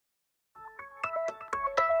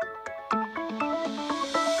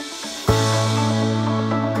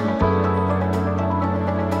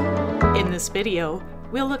this video,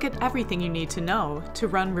 we'll look at everything you need to know to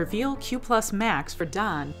run Reveal Q+ Max for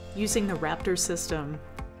Don using the Raptor system.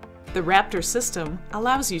 The Raptor system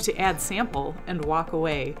allows you to add sample and walk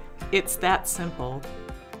away. It's that simple.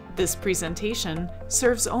 This presentation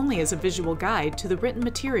serves only as a visual guide to the written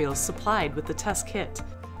materials supplied with the test kit.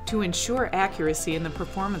 To ensure accuracy in the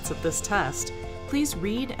performance of this test, please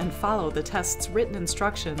read and follow the test's written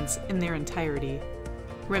instructions in their entirety.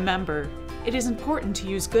 Remember, it is important to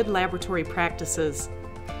use good laboratory practices.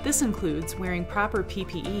 This includes wearing proper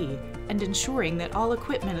PPE and ensuring that all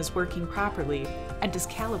equipment is working properly and is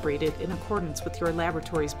calibrated in accordance with your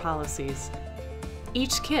laboratory's policies.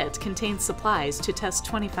 Each kit contains supplies to test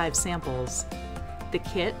 25 samples. The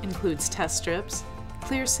kit includes test strips,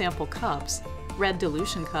 clear sample cups, red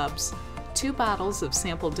dilution cups, 2 bottles of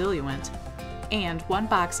sample diluent, and 1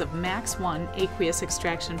 box of Max 1 aqueous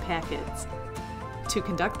extraction packets. To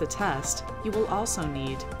conduct the test, you will also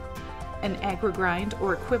need an AgriGrind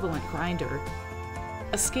or equivalent grinder,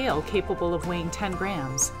 a scale capable of weighing 10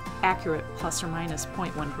 grams, accurate plus or minus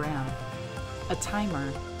 0.1 gram, a timer,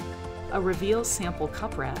 a Reveal sample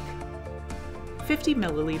cup rack, 50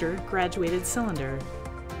 milliliter graduated cylinder,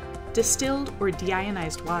 distilled or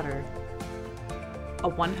deionized water, a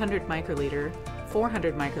 100 microliter,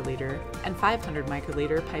 400 microliter, and 500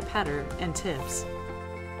 microliter pipetter and tips,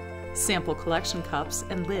 sample collection cups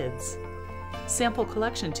and lids, sample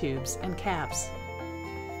collection tubes and caps,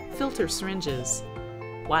 filter syringes,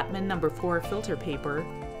 Whatman No. 4 filter paper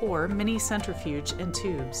or mini centrifuge and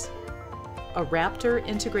tubes, a Raptor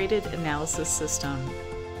integrated analysis system,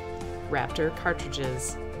 Raptor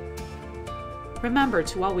cartridges. Remember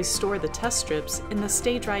to always store the test strips in the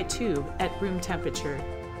stay-dry tube at room temperature.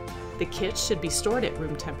 The kit should be stored at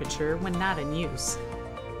room temperature when not in use.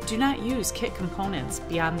 Do not use kit components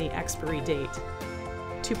beyond the expiry date.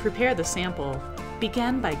 To prepare the sample,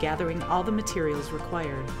 begin by gathering all the materials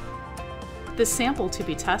required. The sample to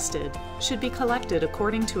be tested should be collected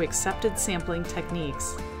according to accepted sampling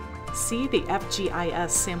techniques. See the FGIS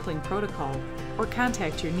sampling protocol or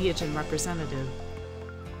contact your Neogen representative.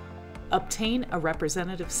 Obtain a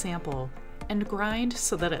representative sample and grind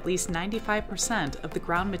so that at least 95% of the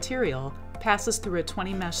ground material passes through a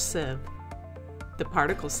 20 mesh sieve. The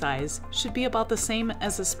particle size should be about the same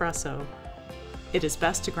as espresso. It is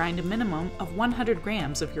best to grind a minimum of 100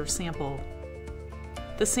 grams of your sample.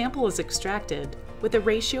 The sample is extracted with a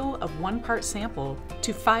ratio of 1 part sample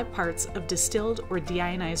to 5 parts of distilled or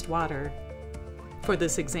deionized water. For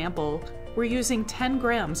this example, we're using 10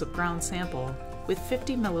 grams of ground sample with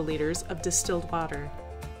 50 milliliters of distilled water.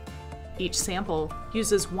 Each sample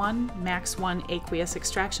uses 1 Max 1 aqueous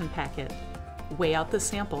extraction packet. Weigh out the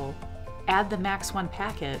sample, add the Max 1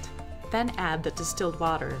 packet, then add the distilled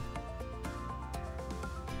water.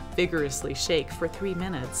 Vigorously shake for 3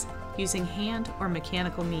 minutes using hand or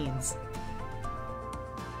mechanical means.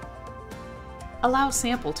 Allow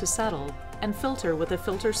sample to settle and filter with a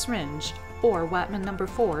filter syringe or Whatman No.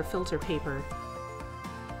 4 filter paper.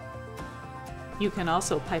 You can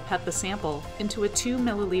also pipette the sample into a 2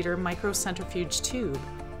 milliliter microcentrifuge tube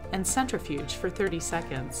and centrifuge for 30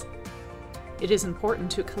 seconds. It is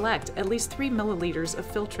important to collect at least 3 milliliters of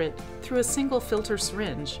filtrate through a single filter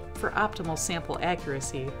syringe for optimal sample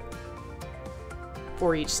accuracy.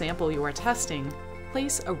 For each sample you are testing,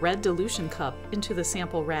 place a red dilution cup into the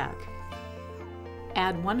sample rack.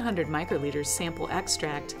 Add 100 microliters sample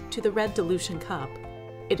extract to the red dilution cup.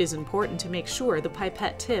 It is important to make sure the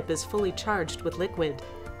pipette tip is fully charged with liquid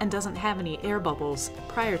and doesn't have any air bubbles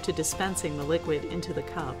prior to dispensing the liquid into the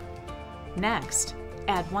cup. Next,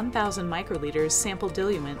 add 1000 microliters sample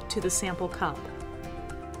diluent to the sample cup.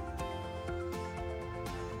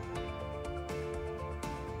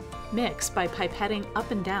 Mix by pipetting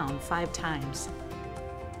up and down 5 times.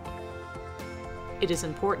 It is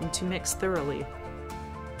important to mix thoroughly.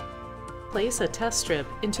 Place a test strip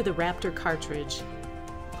into the Raptor cartridge.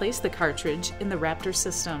 Place the cartridge in the Raptor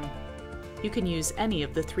system. You can use any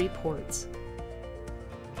of the 3 ports.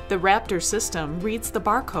 The Raptor system reads the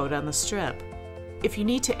barcode on the strip. If you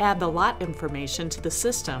need to add the lot information to the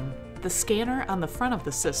system, the scanner on the front of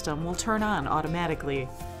the system will turn on automatically.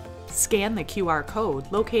 Scan the QR code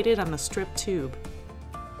located on the strip tube.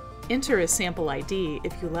 Enter a sample ID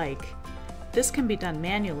if you like. This can be done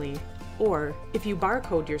manually, or if you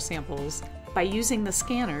barcode your samples, by using the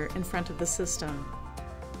scanner in front of the system.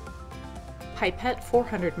 Pipette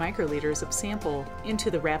 400 microliters of sample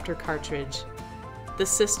into the Raptor cartridge. The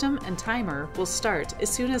system and timer will start as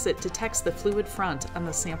soon as it detects the fluid front on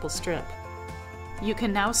the sample strip. You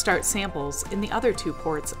can now start samples in the other 2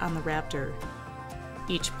 ports on the Raptor.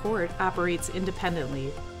 Each port operates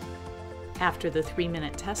independently. After the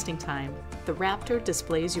 3-minute testing time, the Raptor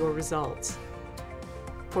displays your results.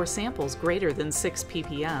 For samples greater than 6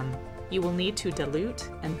 ppm, you will need to dilute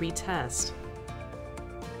and retest.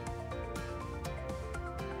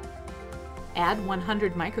 Add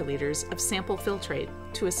 100 microliters of sample filtrate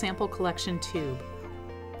to a sample collection tube.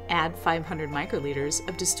 Add 500 microliters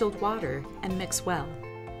of distilled water and mix well.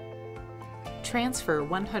 Transfer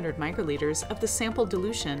 100 microliters of the sample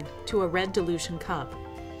dilution to a red dilution cup.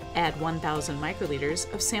 Add 1,000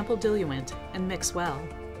 microliters of sample diluent and mix well.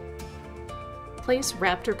 Place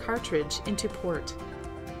Raptor cartridge into port.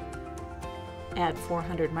 Add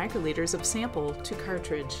 400 microliters of sample to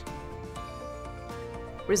cartridge.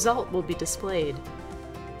 Result will be displayed.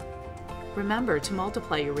 Remember to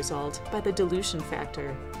multiply your result by the dilution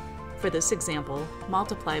factor. For this example,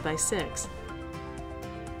 multiply by 6.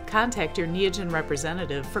 Contact your Neogen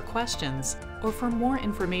representative for questions or for more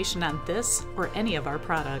information on this or any of our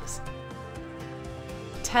products.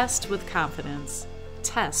 Test with confidence.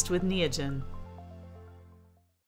 Test with Neogen.